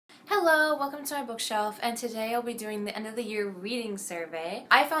Hello, welcome to my bookshelf, and today I'll be doing the end of the year reading survey.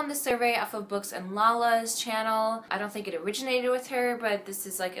 I found this survey off of Books and Lala's channel. I don't think it originated with her, but this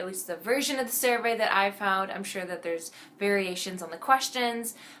is like at least the version of the survey that I found. I'm sure that there's variations on the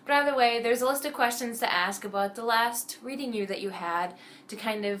questions, but either way, there's a list of questions to ask about the last reading year that you had to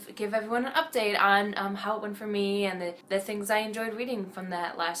kind of give everyone an update on how it went for me and the things I enjoyed reading from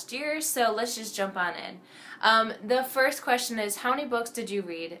that last year. So let's just jump on in. The first question is, how many books did you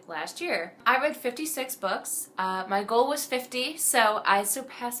read last year? I read 56 books. My goal was 50, so I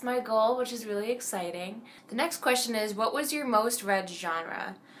surpassed my goal, which is really exciting. The next question is, what was your most read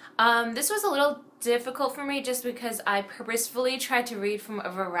genre? This was a little difficult for me just because I purposefully tried to read from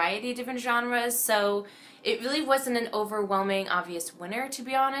a variety of different genres, so it really wasn't an overwhelming obvious winner, to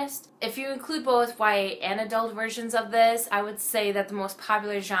be honest. If you include both YA and adult versions of this, I would say that the most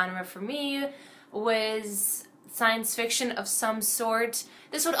popular genre for me was science fiction of some sort.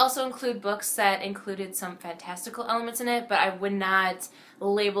 This would also include books that included some fantastical elements in it, but I would not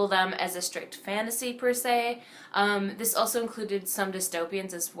label them as a strict fantasy per se. This also included some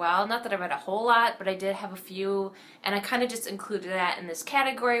dystopians as well. Not that I read a whole lot, but I did have a few, and I kind of just included that in this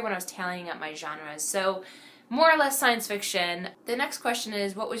category when I was tallying up my genres. So more or less science fiction. The next question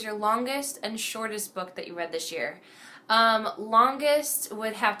is, what was your longest and shortest book that you read this year? Longest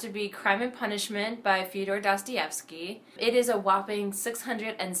would have to be Crime and Punishment by Fyodor Dostoevsky. It is a whopping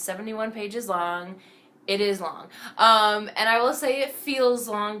 671 pages long. It is long. And I will say it feels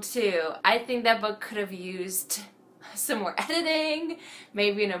long too. I think that book could have used some more editing,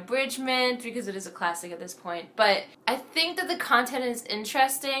 maybe an abridgment, because it is a classic at this point. But I think that the content is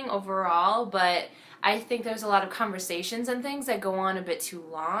interesting overall, but I think there's a lot of conversations and things that go on a bit too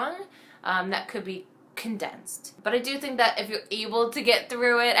long. That could be condensed. But I do think that if you're able to get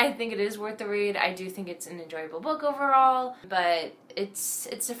through it, I think it is worth the read. I do think it's an enjoyable book overall, but it's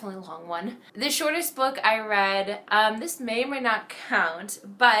definitely a long one. The shortest book I read, this may or may not count,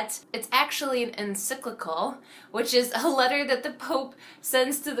 but it's actually an encyclical, which is a letter that the Pope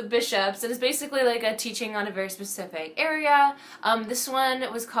sends to the bishops. It is basically like a teaching on a very specific area. This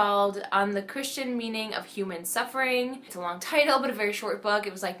one was called On the Christian Meaning of Human Suffering. It's a long title, but a very short book.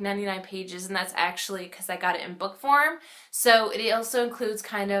 It was like 99 pages, and that's actually because I got it in book form. So it also includes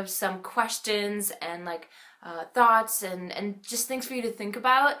kind of some questions and like thoughts and just things for you to think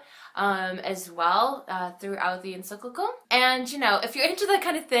about as well throughout the encyclical. And you know, if you're into that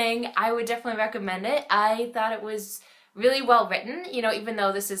kind of thing, I would definitely recommend it. I thought it was really well written, you know, even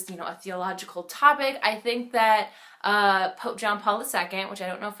though this is, you know, a theological topic. I think that Pope John Paul II, which I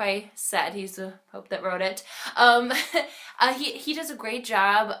don't know if I said, he's the Pope that wrote it, he does a great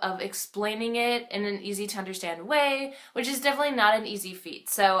job of explaining it in an easy to understand way, which is definitely not an easy feat.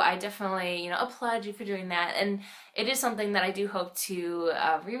 So I definitely, you know, applaud you for doing that, and it is something that I do hope to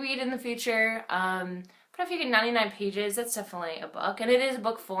reread in the future. But if you get 99 pages, that's definitely a book, and it is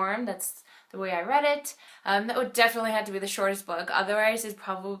book form. That's the way I read it. That would definitely have to be the shortest book. Otherwise, it'd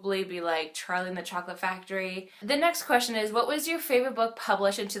probably be like Charlie and the Chocolate Factory. The next question is, what was your favorite book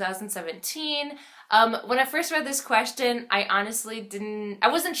published in 2017? When I first read this question, I honestly I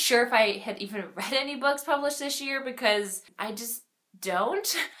wasn't sure if I had even read any books published this year because I just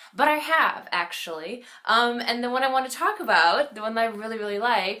don't, but I have actually. And the one I want to talk about, the one that I really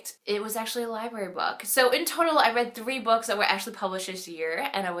liked, it was actually a library book. So in total, I read 3 books that were actually published this year,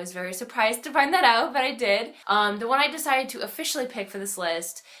 and I was very surprised to find that out, but I did. The one I decided to officially pick for this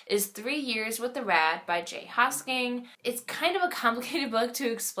list is 3 Years with the Rat by Jay Hosking. It's kind of a complicated book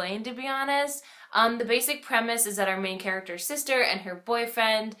to explain, to be honest. The basic premise is that our main character's sister and her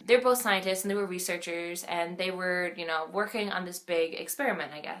boyfriend, they're both scientists and they were researchers, and they were, you know, working on this big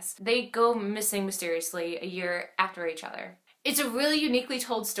experiment, I guess. They go missing mysteriously a year after each other. It's a really uniquely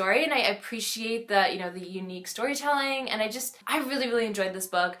told story, and I appreciate the, you know, the unique storytelling, and I really enjoyed this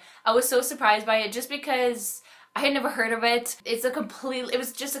book. I was so surprised by it just because I had never heard of it. It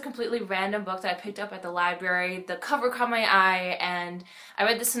was just a completely random book that I picked up at the library. The cover caught my eye, and I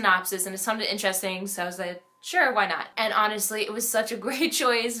read the synopsis, and it sounded interesting, so I was like, sure, why not? And honestly, it was such a great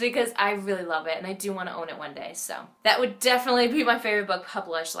choice because I really love it, and I do want to own it one day, so that would definitely be my favorite book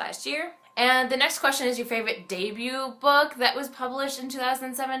published last year. And the next question is your favorite debut book that was published in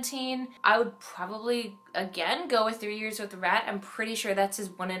 2017. I would probably, again, go with 3 Years with the Rat. I'm pretty sure that's his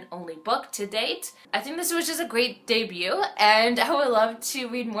one and only book to date. I think this was just a great debut, and I would love to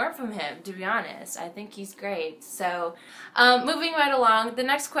read more from him, to be honest. I think he's great. So, moving right along, the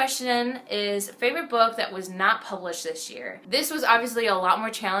next question is favorite book that was not published this year. This was obviously a lot more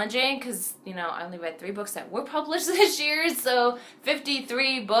challenging because, you know, I only read 3 books that were published this year, so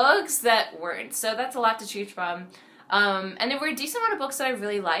 53 books that weren't. So that's a lot to choose from. And there were a decent amount of books that I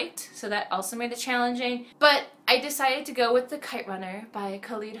really liked, so that also made it challenging. But I decided to go with The Kite Runner by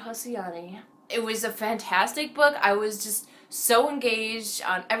Khaled Hosseini. It was a fantastic book. I was just so engaged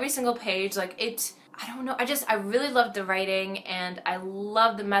on every single page. Like, I don't know, I really loved the writing, and I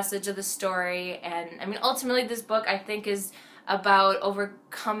loved the message of the story. And I mean, ultimately this book I think is about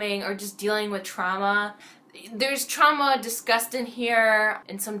overcoming or just dealing with trauma. There's trauma discussed in here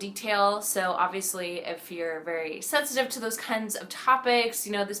in some detail, so obviously if you're very sensitive to those kinds of topics,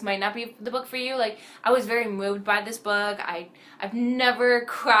 you know, this might not be the book for you. Like, I was very moved by this book. I've never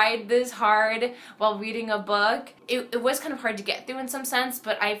cried this hard while reading a book. It was kind of hard to get through in some sense,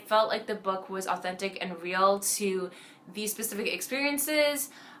 but I felt like the book was authentic and real to these specific experiences,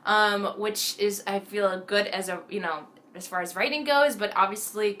 which is, I feel, good as a, you know, as far as writing goes, but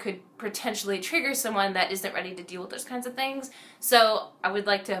obviously could potentially trigger someone that isn't ready to deal with those kinds of things. So I would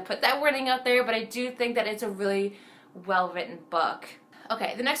like to put that wording out there, but I do think that it's a really well-written book.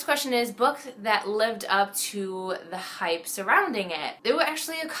 Okay, the next question is book that lived up to the hype surrounding it. There were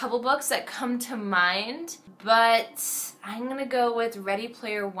actually a couple books that come to mind, but I'm gonna go with Ready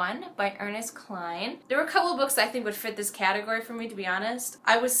Player One by Ernest Cline. There were a couple of books that I think would fit this category for me, to be honest.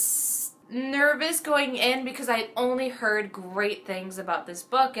 I was nervous going in because I only heard great things about this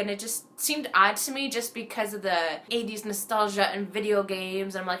book, and it just seemed odd to me just because of the 80s nostalgia and video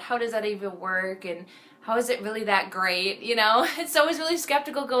games. I'm like, how does that even work, and how is it really that great, you know? So I was really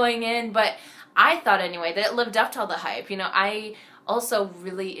skeptical going in, but I thought anyway that it lived up to all the hype. You know, I also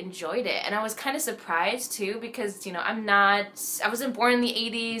really enjoyed it, and I was kind of surprised too because, you know, I wasn't born in the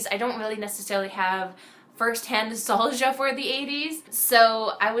 80s. I don't really necessarily have first-hand nostalgia for the 80s,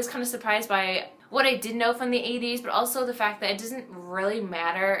 so I was kind of surprised by what I did know from the 80s, but also the fact that it doesn't really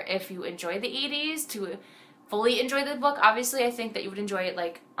matter if you enjoy the 80s to fully enjoy the book. Obviously, I think that you would enjoy it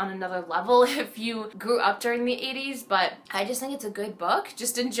like on another level if you grew up during the 80s, but I just think it's a good book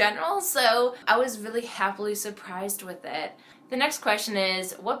just in general, so I was really happily surprised with it. The next question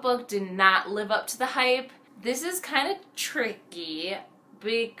is, what book did not live up to the hype? This is kind of tricky,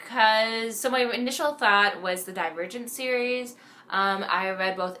 because, so my initial thought was the Divergent series. I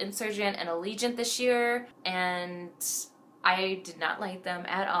read both Insurgent and Allegiant this year, and I did not like them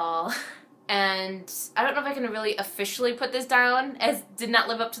at all. And I don't know if I can really officially put this down as did not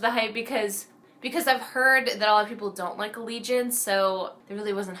live up to the hype because I've heard that a lot of people don't like Allegiant, so there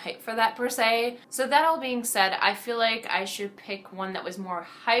really wasn't hype for that per se. So that all being said, I feel like I should pick one that was more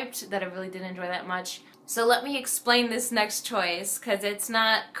hyped that I really didn't enjoy that much. So let me explain this next choice, because it's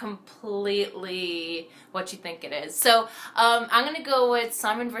not completely what you think it is. So I'm going to go with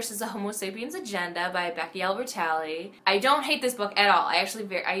Simon vs. the Homo Sapiens Agenda by Becky Albertalli. I don't hate this book at all. I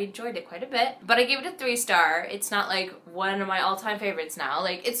enjoyed it quite a bit, but I gave it a 3-star. It's not like one of my all-time favorites now.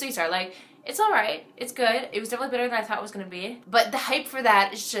 Like, it's 3-star. Like, it's alright, it's good, it was definitely better than I thought it was going to be, but the hype for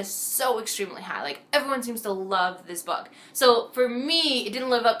that is just so extremely high. Like, everyone seems to love this book. So for me, it didn't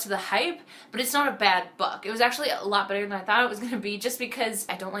live up to the hype, but it's not a bad book. It was actually a lot better than I thought it was going to be, just because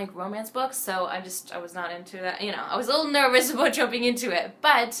I don't like romance books, so I was not into that, you know, I was a little nervous about jumping into it,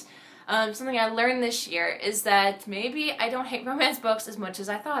 but something I learned this year is that maybe I don't hate romance books as much as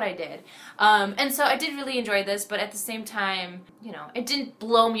I thought I did. And so I did really enjoy this, but at the same time, you know, it didn't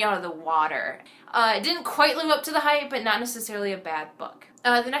blow me out of the water. It didn't quite live up to the hype, but not necessarily a bad book.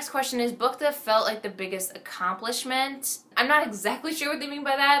 The next question is book that felt like the biggest accomplishment. I'm not exactly sure what they mean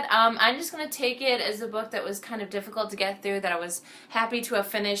by that. I'm just going to take it as a book that was kind of difficult to get through, that I was happy to have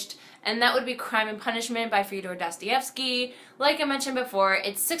finished, and that would be Crime and Punishment by Fyodor Dostoevsky. Like I mentioned before,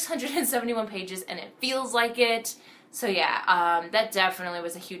 it's 671 pages and it feels like it. So yeah, that definitely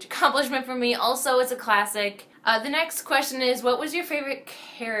was a huge accomplishment for me. Also, it's a classic. The next question is, what was your favorite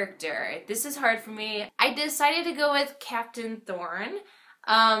character? This is hard for me. I decided to go with Captain Thorne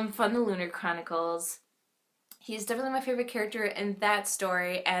from the Lunar Chronicles. He's definitely my favorite character in that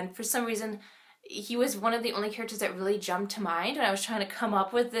story, and for some reason he was one of the only characters that really jumped to mind when I was trying to come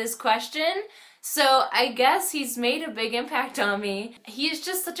up with this question. So I guess he's made a big impact on me. He's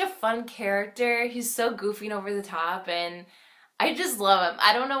just such a fun character. He's so goofy and over the top, and I just love him.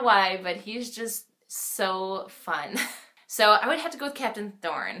 I don't know why, but he's just so fun. So I would have to go with Captain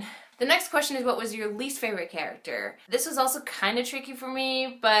Thorne. The next question is, what was your least favorite character? This was also kind of tricky for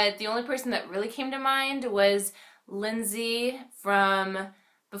me, but the only person that really came to mind was Lindsay from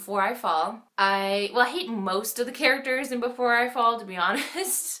Before I Fall. I hate most of the characters in Before I Fall, to be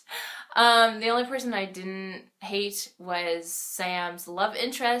honest. The only person I didn't hate was Sam's love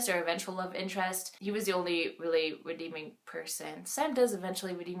interest, or eventual love interest. He was the only really redeeming person. Sam does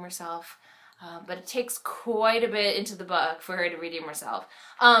eventually redeem herself. but it takes quite a bit into the book for her to redeem herself.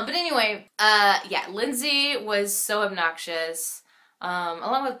 But anyway, yeah, Lindsay was so obnoxious,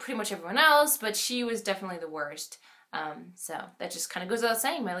 along with pretty much everyone else, but she was definitely the worst. So that just kind of goes without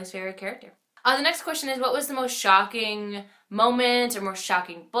saying, my least favorite character. The next question is, what was the most shocking moment or most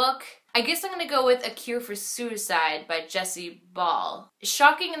shocking book? I guess I'm going to go with A Cure for Suicide by Jessie Ball.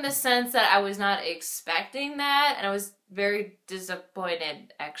 Shocking in the sense that I was not expecting that, and I was very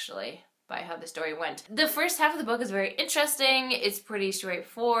disappointed, actually, by how the story went. The first half of the book is very interesting. It's pretty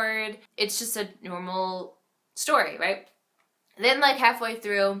straightforward. It's just a normal story, right? Then, like, halfway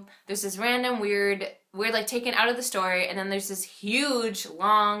through, there's this random weird, like, taken out of the story, and then there's this huge,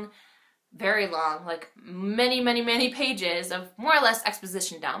 long, very long, like many pages of more or less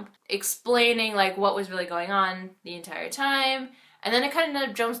exposition dump explaining like what was really going on the entire time, and then it kind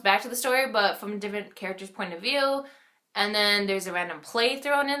of jumps back to the story but from a different character's point of view, and then there's a random play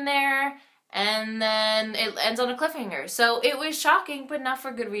thrown in there, and then it ends on a cliffhanger. So it was shocking, but not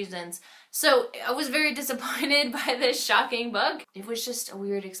for good reasons. So I was very disappointed by this shocking book. It was just a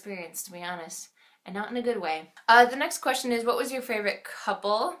weird experience, to be honest, and not in a good way. The next question is, what was your favorite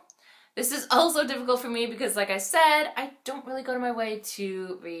couple? This is also difficult for me because, like I said, I don't really go to my way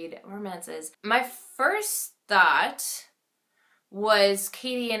to read romances. My first thought was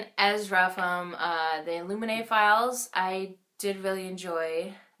Katie and Ezra from the Illuminae Files. I did really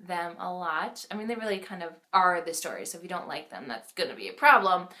enjoy them a lot. I mean, they really kind of are the story, so if you don't like them, that's gonna be a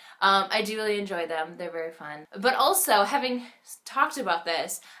problem. I do really enjoy them. They're very fun. But also, having talked about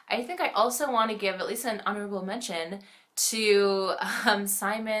this, I think I also want to give at least an honorable mention to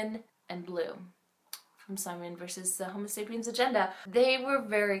Simon and Blue from Simon versus the Homo Sapiens Agenda. They were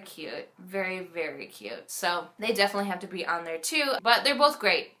very cute, very cute. So they definitely have to be on there too, but they're both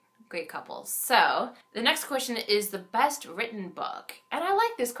great couples. So the next question is the best written book, and I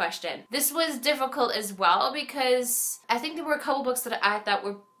like this question. This was difficult as well because I think there were a couple books that I thought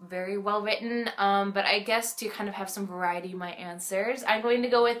were very well written, but I guess to kind of have some variety in my answers, I'm going to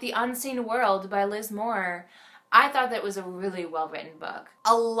go with The Unseen World by Liz Moore. I thought that was a really well-written book.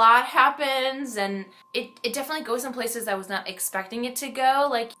 A lot happens, and it definitely goes in places I was not expecting it to go.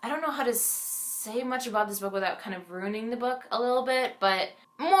 Like, I don't know how to say much about this book without kind of ruining the book a little bit, but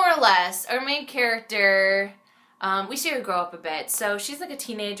more or less, our main character, we see her grow up a bit. So she's like a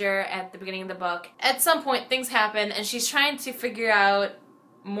teenager at the beginning of the book. At some point, things happen, and she's trying to figure out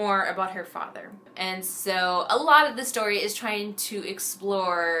more about her father. And so a lot of the story is trying to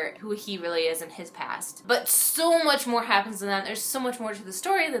explore who he really is in his past. But so much more happens than that. There's so much more to the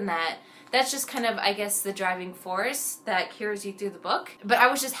story than that. That's just kind of, I guess, the driving force that carries you through the book. But I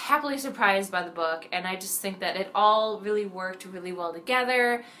was just happily surprised by the book, and I just think that it all really worked really well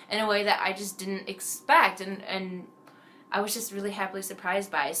together in a way that I just didn't expect, and I was just really happily surprised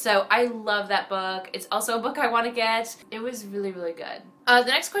by. So I love that book. It's also a book I want to get. It was really good. The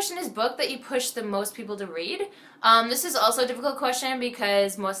next question is book that you push the most people to read. This is also a difficult question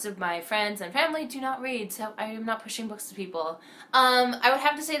because most of my friends and family do not read, so I am not pushing books to people. I would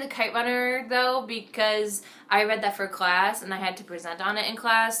have to say The Kite Runner, though, because I read that for class and I had to present on it in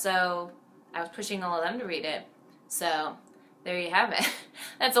class, so I was pushing all of them to read it. So there you have it.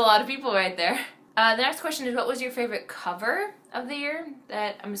 That's a lot of people right there. The next question is, what was your favorite cover of the year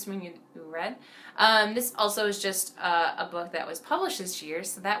that I'm assuming you read? This also is just a book that was published this year,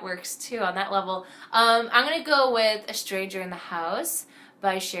 so that works too on that level. I'm going to go with A Stranger in the House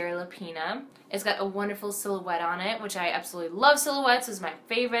by Sherry Lapina. It's got a wonderful silhouette on it, which I absolutely love silhouettes. It's my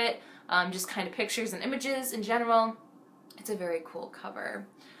favorite. Just kind of pictures and images in general. It's a very cool cover.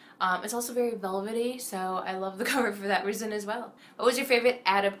 It's also very velvety, so I love the cover for that reason as well. What was your favorite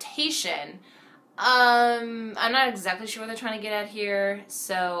adaptation? I'm not exactly sure what they're trying to get at here,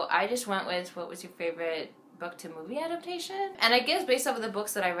 so I just went with what was your favorite book to movie adaptation? And I guess based off of the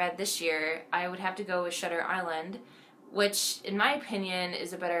books that I read this year, I would have to go with Shutter Island, which in my opinion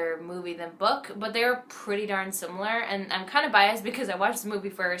is a better movie than book, but they're pretty darn similar, and I'm kind of biased because I watched the movie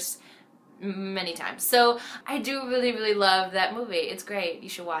first many times. So I do really love that movie. It's great. You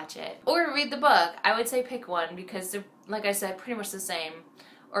should watch it. Or read the book. I would say pick one because they're, like I said, pretty much the same.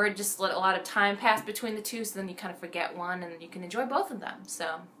 Or just let a lot of time pass between the two so then you kind of forget one and you can enjoy both of them.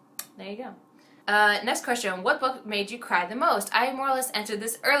 So there you go. Next question, what book made you cry the most? I more or less answered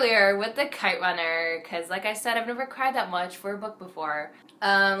this earlier with The Kite Runner because like I said, I've never cried that much for a book before.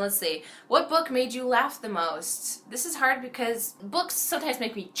 Let's see. What book made you laugh the most? This is hard because books sometimes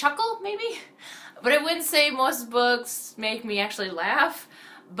make me chuckle, maybe? But I wouldn't say most books make me actually laugh.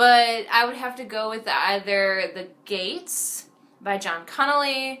 But I would have to go with either The Gates by John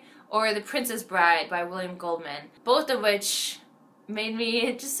Connolly or The Princess Bride by William Goldman. Both of which made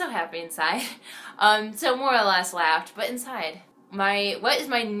me just so happy inside. So more or less laughed, but inside. What is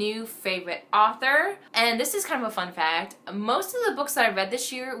my new favorite author? And this is kind of a fun fact. Most of the books that I read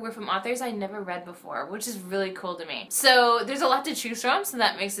this year were from authors I never read before, which is really cool to me. So there's a lot to choose from, so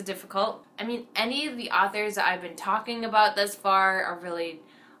that makes it difficult. I mean, any of the authors that I've been talking about thus far are really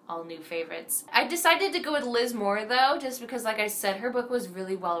all new favorites. I decided to go with Liz Moore though, just because like I said, her book was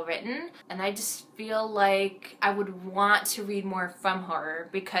really well written, and I just feel like I would want to read more from her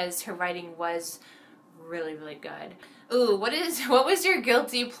because her writing was really, really good. Ooh, what was your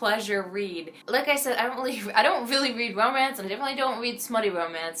guilty pleasure read? Like I said, I don't really read romance, and I definitely don't read smutty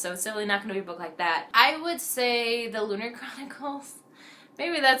romance, so it's definitely not gonna be a book like that. I would say The Lunar Chronicles.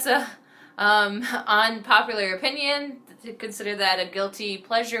 Maybe that's a unpopular opinion to consider that a guilty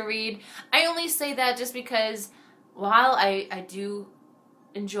pleasure read. I only say that just because while I do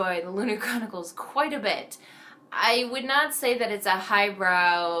enjoy The Lunar Chronicles quite a bit, I would not say that it's a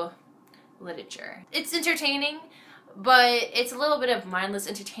highbrow literature. It's entertaining, but it's a little bit of mindless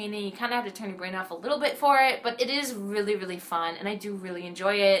entertaining. You kind of have to turn your brain off a little bit for it, but it is really, really fun, and I do really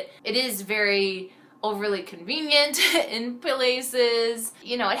enjoy it. It is very overly convenient in places.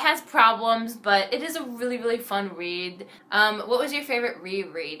 You know, it has problems, but it is a really, really fun read. What was your favorite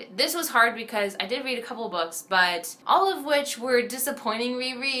reread? This was hard because I did read a couple books, but all of which were disappointing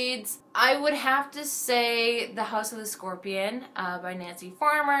rereads. I would have to say The House of the Scorpion by Nancy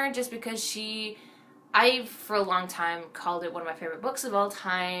Farmer, just because I, for a long time, called it one of my favorite books of all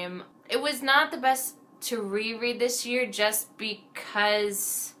time. It was not the best to reread this year just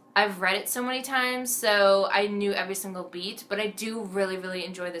because I've read it so many times, so I knew every single beat, but I do really, really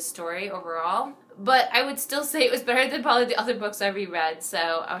enjoy this story overall. But I would still say it was better than probably the other books I reread, so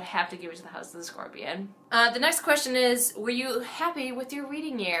I would have to give it to The House of the Scorpion. The next question is, were you happy with your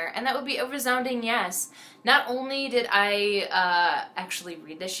reading year? And that would be a resounding yes. Not only did I actually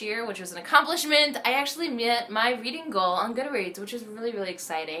read this year, which was an accomplishment, I actually met my reading goal on Goodreads, which is really, really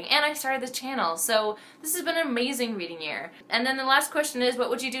exciting. And I started this channel, so this has been an amazing reading year. And then the last question is, what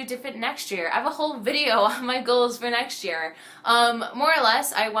would you do different next year? I have a whole video on my goals for next year. More or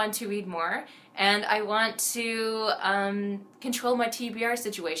less, I want to read more. And I want to control my TBR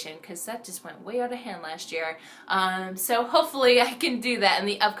situation, because that just went way out of hand last year. So hopefully I can do that in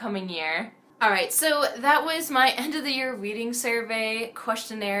the upcoming year. Alright, so that was my end of the year reading survey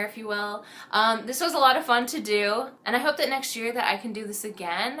questionnaire, if you will. This was a lot of fun to do, and I hope that next year that I can do this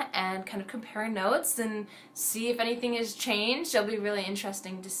again and kind of compare notes and see if anything has changed. It'll be really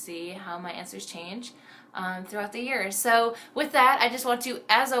interesting to see how my answers change throughout the year. So with that, I just want to,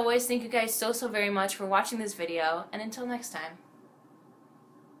 as always, thank you guys so very much for watching this video, and until next time.